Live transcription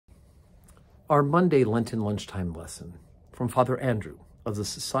Our Monday Lenten lunchtime lesson from Father Andrew of the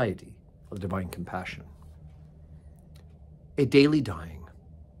Society of Divine Compassion. A daily dying.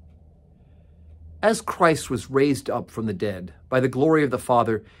 As Christ was raised up from the dead by the glory of the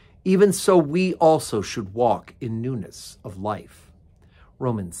Father, even so we also should walk in newness of life.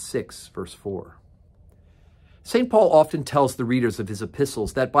 Romans 6, verse 4. St. Paul often tells the readers of his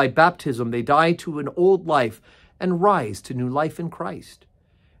epistles that by baptism they die to an old life and rise to new life in Christ,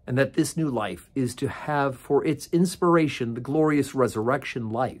 and that this new life is to have for its inspiration the glorious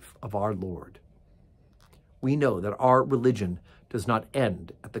resurrection life of our Lord. We know that our religion does not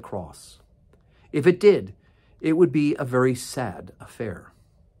end at the cross. If it did, it would be a very sad affair.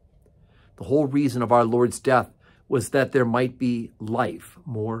 The whole reason of our Lord's death was that there might be life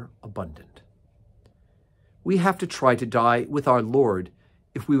more abundant. We have to try to die with our Lord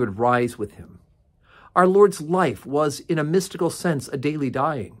if we would rise with him. Our Lord's life was, in a mystical sense, a daily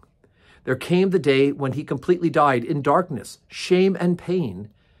dying. There came the day when he completely died in darkness, shame, and pain,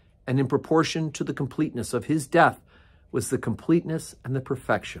 and in proportion to the completeness of his death was the completeness and the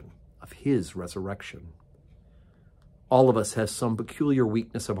perfection of his resurrection. All of us has some peculiar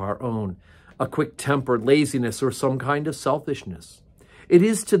weakness of our own, a quick temper, laziness, or some kind of selfishness. It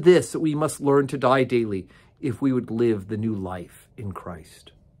is to this that we must learn to die daily if we would live the new life in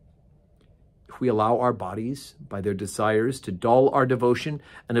Christ. If we allow our bodies, by their desires, to dull our devotion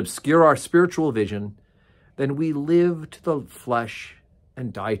and obscure our spiritual vision, then we live to the flesh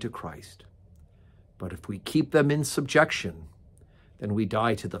and die to Christ. But if we keep them in subjection, then we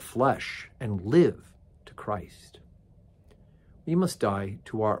die to the flesh and live to Christ. We must die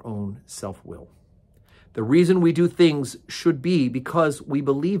to our own self-will. The reason we do things should be because we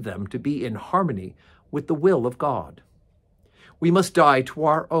believe them to be in harmony with the will of God. We must die to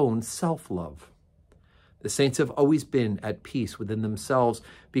our own self-love. The saints have always been at peace within themselves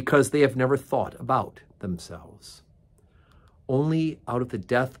because they have never thought about themselves. Only out of the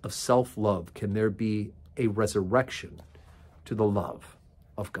death of self-love can there be a resurrection to the love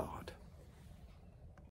of God.